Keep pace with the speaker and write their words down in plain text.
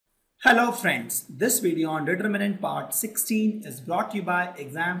Hello friends, this video on Determinant part 16 is brought to you by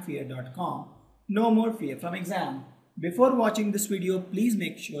examfear.com. No more fear from exam. Before watching this video, please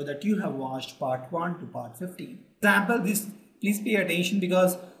make sure that you have watched part 1 to part 15. Example, please pay attention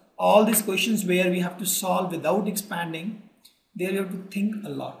because all these questions where we have to solve without expanding, there you have to think a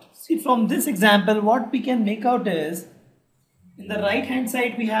lot. See, from this example, what we can make out is, in the right hand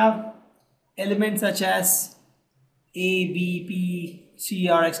side we have elements such as A, B, P, C,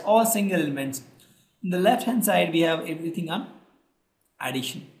 R, X, all single elements. In the left hand side we have everything on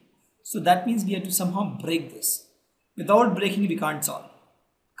addition. So that means we have to somehow break this. Without breaking we can't solve.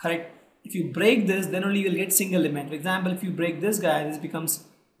 Correct? If you break this, then only you will get single element. For example, if you break this guy, this becomes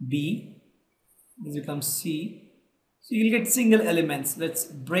B, this becomes C. So you will get single elements. Let's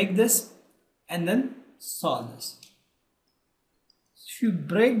break this and then solve this. If you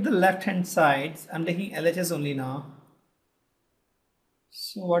break the left hand side, I'm taking LHS only now.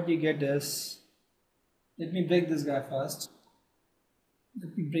 So what you get is, let me break this guy first.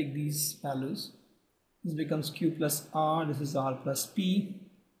 Let me break these values. This becomes Q plus R, this is R plus P.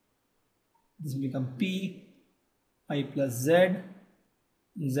 This will become P, I plus Z,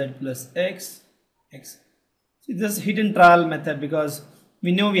 Z plus X, X. See, this is hidden trial method because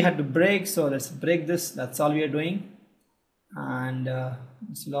we know we had to break, so let's break this. That's all we are doing. And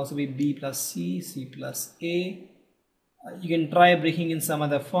this will also be B plus C, C plus A. You can try breaking in some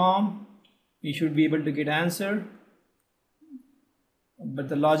other form. You should be able to get answer. But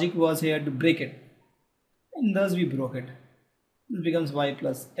the logic was here to break it. And thus we broke it. This becomes Y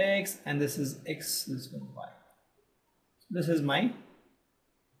plus X and this is X, this is Y. This is my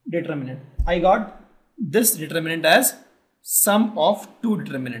determinant. I got this determinant as sum of two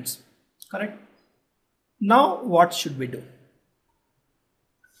determinants. Correct? Now what should we do?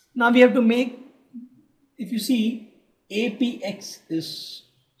 Now we have to make, if you see, APX is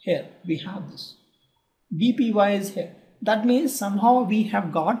here, we have this. BPY is here. That means somehow we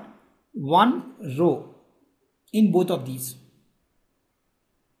have got one row in both of these.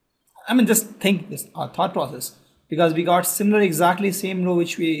 I mean, just think this, our thought process, because we got similar, exactly same row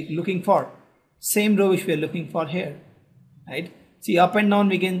which we are looking for. Same row which we are looking for here. Right? See, up and down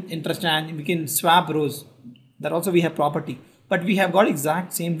we can interchange, we can swap rows. That also we have property. But we have got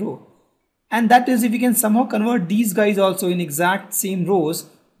exact same row. And that is, if we can somehow convert these guys also in exact same rows,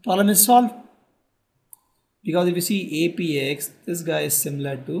 problem is solved. Because if you see APX, this guy is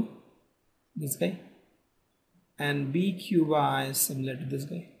similar to this guy. And BQY is similar to this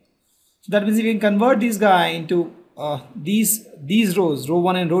guy. So that means if we can convert this guy into these rows, row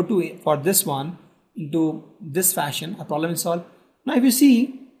 1 and row 2 for this one, into this fashion, a problem is solved. Now if you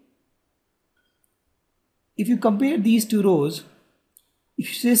see, if you compare these two rows, if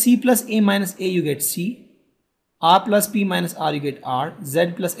you say C plus A minus A, you get C. R plus P minus R, you get R.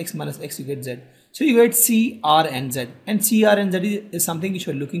 Z plus X minus X, you get Z. So you get C, R and Z. And C, R and Z is something which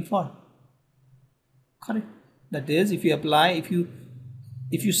you are looking for. Correct? That is, if you apply, if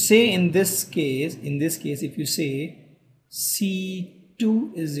you say in this case, if you say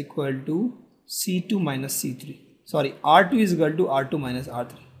C2 is equal to C2 minus C3. Sorry, R2 is equal to R2 minus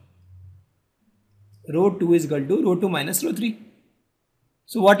R3. Row 2 is equal to row 2 minus row 3.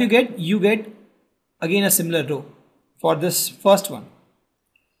 So what you get? You get again a similar row for this first one.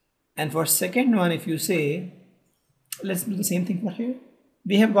 And for second one, if you say, let's do the same thing for here.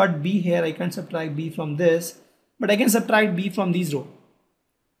 We have got B here. I can't subtract B from this, but I can subtract B from these row.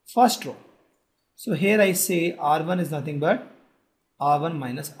 First row. So here I say R1 is nothing but R1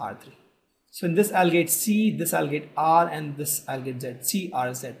 minus R3. So in this I'll get C, this I'll get R, and this I'll get Z. C,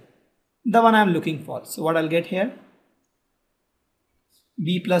 R, Z. The one I'm looking for. So what I'll get here?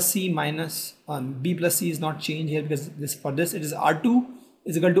 B plus C minus B plus C is not changed here because for this it is R2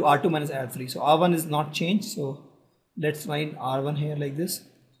 is equal to R2 minus R3. So R1 is not changed. So let's write R1 here like this.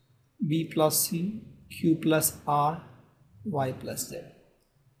 B plus C, Q plus R, Y plus Z.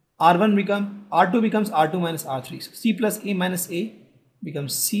 R2 becomes R2 minus R3. So C plus A minus A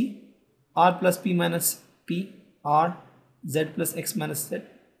becomes C. R plus P minus P, R. Z plus X minus Z,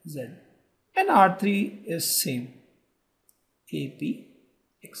 Z. And R3 is same. AP.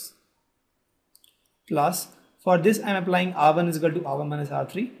 X. Plus, for this I am applying R1 is equal to R1 minus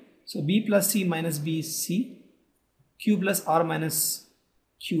R3. So B plus C minus B is C. Q plus R minus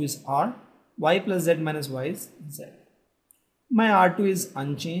Q is R. Y plus Z minus Y is Z. My R2 is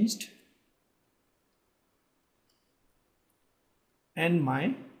unchanged. And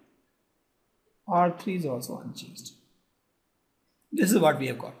my R3 is also unchanged. This is what we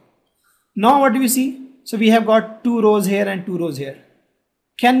have got. Now what do we see? So we have got two rows here and two rows here.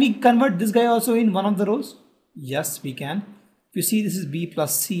 Can we convert this guy also in one of the rows? Yes, we can. If you see, this is B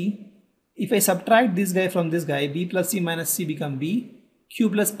plus C. if I subtract this guy from this guy, b plus c minus c become b, q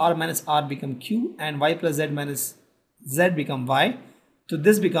plus r minus r become q, and y plus z minus z become y. So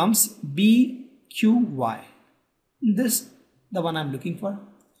this becomes b q y. This the one I'm looking for.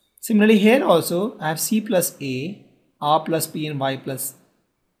 Similarly here also I have c plus a, r plus p, and y plus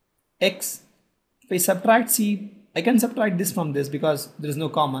x. If I subtract c, I can subtract this from this because there is no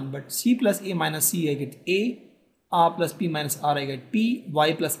common, but c plus a minus c I get a, r plus p minus r I get p,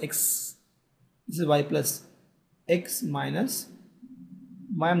 y plus x, this is y plus x minus,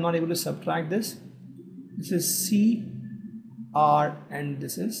 why I'm not able to subtract this, this is c, r, and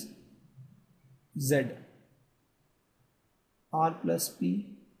this is z, r plus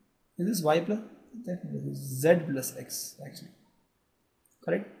p, this is y plus, this is z plus x actually,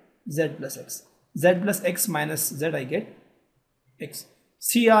 correct, z plus x, z plus x minus z I get x,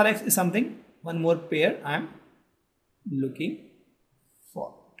 crx is something, one more pair I am looking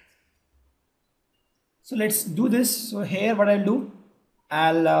for. So let's do this. So here what I'll do,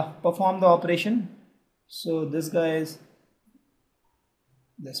 I'll perform the operation. So this guy is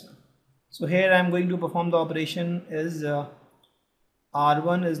this one. So here I'm going to perform the operation is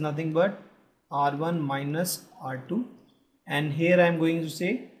r1 is nothing but r1 minus r2, and here I'm going to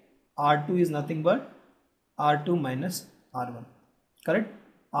say r2 is nothing but r2 minus r1, correct.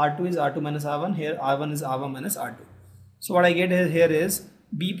 R2 is r2 minus r1, here r1 is r1 minus r2. So what I get here is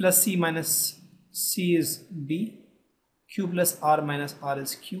b plus c minus c is b, q plus r minus r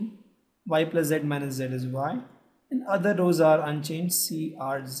is q, y plus z minus z is y, and other rows are unchanged, c,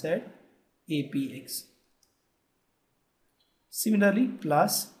 r, z, a, p, x. Similarly,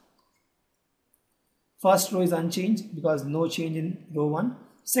 plus first row is unchanged because no change in row 1.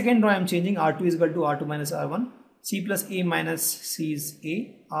 Second row I am changing, r2 is equal to r2 minus r1, c plus a minus c is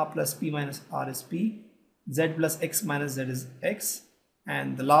a, r plus p minus r is p, z plus x minus z is x,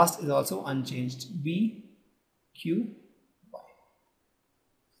 and the last is also unchanged, b, q, y.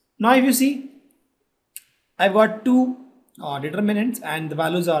 Now if you see, I've got two determinants and the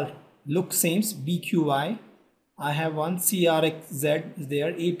values are look same, b, q, y. I have one crx is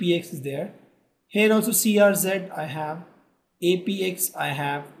there, apx is there. Here also crz I have, apx I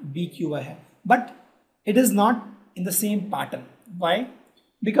have, bq I have, but it is not in the same pattern. Why?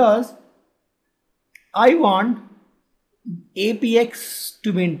 Because I want apx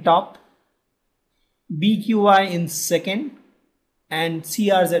to be in top, bqi in second, and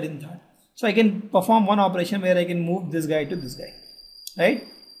crz in third. So I can perform one operation where I can move this guy to this guy, right?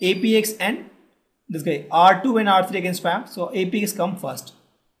 apx and this guy, r2 and r3 I can swap. So apx come first,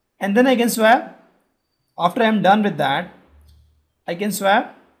 and then I can swap. After I am done with that, I can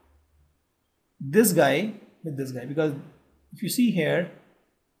swap this guy with this guy, because if you see here,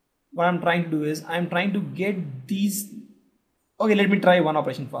 what I'm trying to do is I'm trying to get these. Okay, let me try one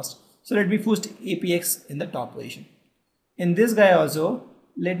operation first. So let me put apx in the top position. In this guy also,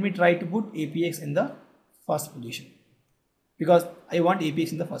 let me try to put apx in the first position, because I want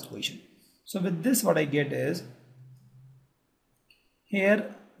apx in the first position. So with this what I get is,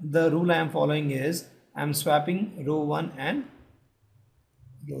 here the rule I am following is I am swapping row 1 and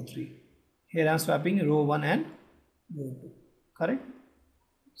row 3. Here I am swapping row 1 and row 2, correct.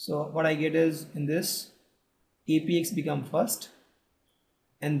 So what I get is, in this apx become first,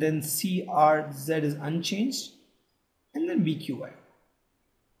 and then crz is unchanged, and then bqy.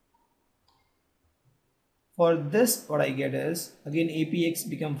 For this what I get is, again apx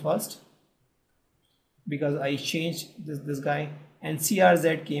become first because I changed this guy, and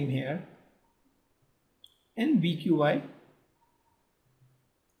crz came here, and bqy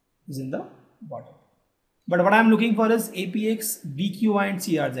is in the bottom. But what I am looking for is apx, bqy, and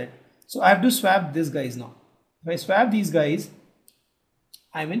crz. So I have to swap these guys now. If I swap these guys,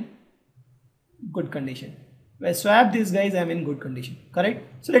 I'm in good condition. If I swap these guys, I'm in good condition,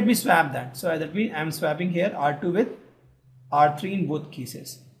 correct. So let me swap that. So that means I'm swapping here r2 with r3 in both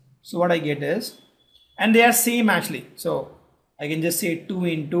cases. So what I get is, and they are same actually, so I can just say 2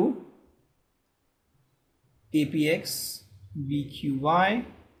 into apx, bqy,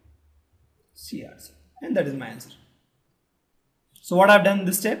 crz, and that is my answer. So what I've done in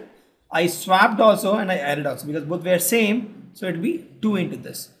this step, I swapped also and I added also, because both were same, so it will be 2 into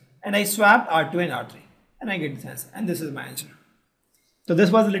this, and I swapped r2 and r3, and I get this answer, and this is my answer. So this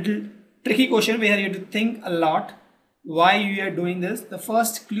was a little tricky question where you have to think a lot why you are doing this. The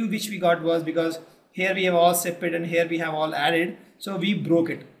first clue which we got was because here we have all separate and here we have all added, so we broke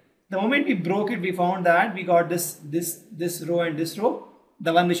it. The moment we broke it, we found that we got this row and this row,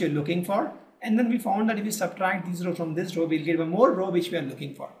 the one which we are looking for, and then we found that if we subtract this row from this row, we'll get one more row which we are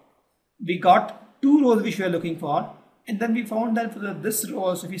looking for. We got 2 rows which we are looking for, And then we found that for this row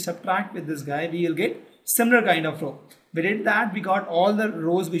also, if we subtract with this guy, we will get similar kind of row. We did that, we got all the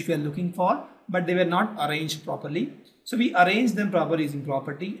rows which we are looking for, but they were not arranged properly. So we arranged them properly using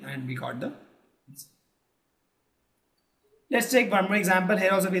property and we got the. Let's take one more example.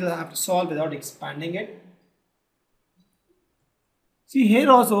 Here also we will have to solve without expanding it. See, here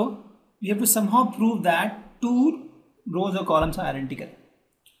also we have to somehow prove that two rows or columns are identical.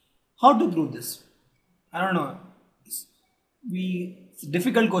 How to prove this? I don't know. It's a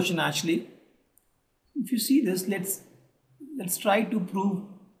difficult question actually. If you see this, let's try to prove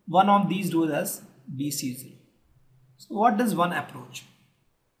one of these rows as BC0. So what is one approach?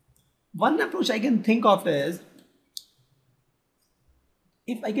 One approach I can think of is,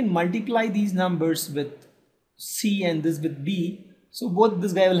 if I can multiply these numbers with C and this with B, so both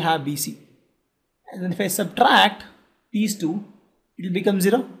this guy will have BC. And then if I subtract these two, it will become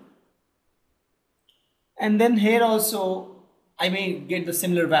 0. And then here also I may get the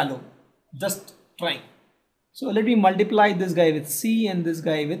similar value, just trying. So let me multiply this guy with C and this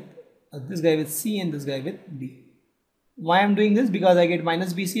guy with C and this guy with B. Why I'm doing this? Because I get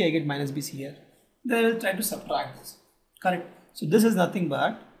minus BC, I get minus BC here. Then I will try to subtract this. Correct. So this is nothing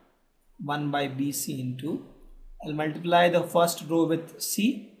but 1 by BC into, I'll multiply the first row with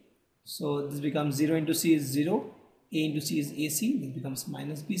C. So this becomes 0 into C is 0, A into C is AC, this becomes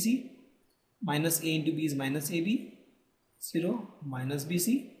minus BC, minus A into B is minus AB, 0, minus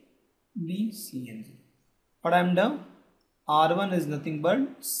BC, B, C and 0. What I am done? R1 is nothing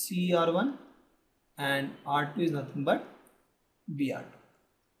but CR1 and R2 is nothing but BR2.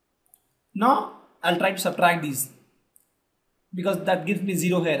 Now I'll try to subtract these because that gives me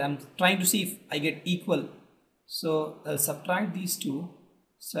 0 here. I'm trying to see if I get equal. So I'll subtract these two.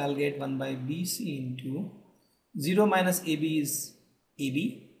 So I'll get 1 by BC into 0 minus AB is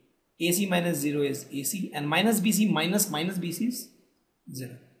AB, AC minus 0 is AC, and minus BC minus BC is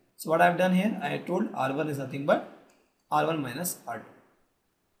 0. So what I've done here, I told R1 is nothing but R1 minus R2.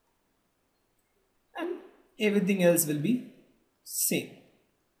 And everything else will be same.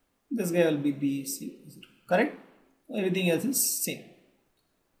 This guy will be BC, correct? Everything else is same.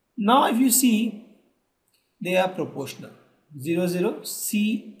 Now if you see, they are proportional. 0, 0,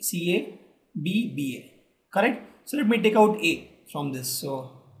 C, CA, B, BA. Correct? So let me take out A from this.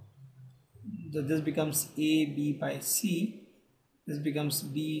 So this becomes A, B by C. This becomes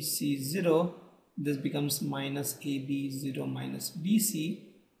B, C, 0. This becomes minus AB, 0, minus BC.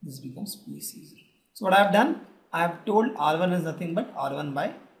 This becomes BC, 0. So what I have done, I have told R1 is nothing but R1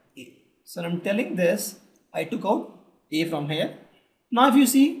 by A. So I'm telling this, I took out A from here. Now if you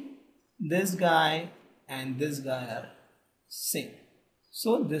see, this guy and this guy are same.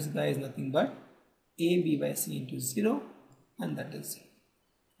 So this guy is nothing but AB by C into 0 and that is 0.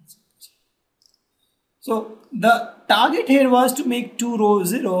 So the target here was to make two rows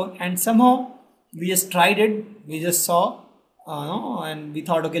 0 and somehow we just tried it. We just saw and we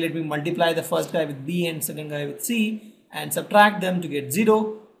thought, okay, let me multiply the first guy with B and second guy with C and subtract them to get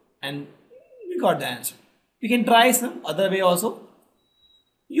 0 and we got the answer. You can try some other way also.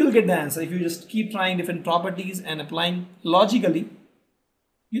 You'll get the answer. If you just keep trying different properties and applying logically,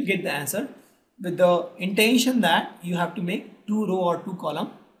 you'll get the answer with the intention that you have to make two row or two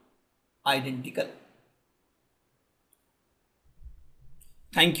column identical.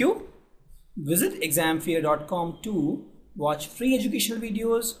 Thank you. Visit examfear.com to watch free educational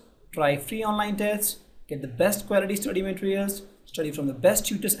videos, try free online tests, get the best quality study materials, study from the best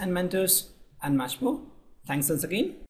tutors and mentors, and much more. Thanks once again.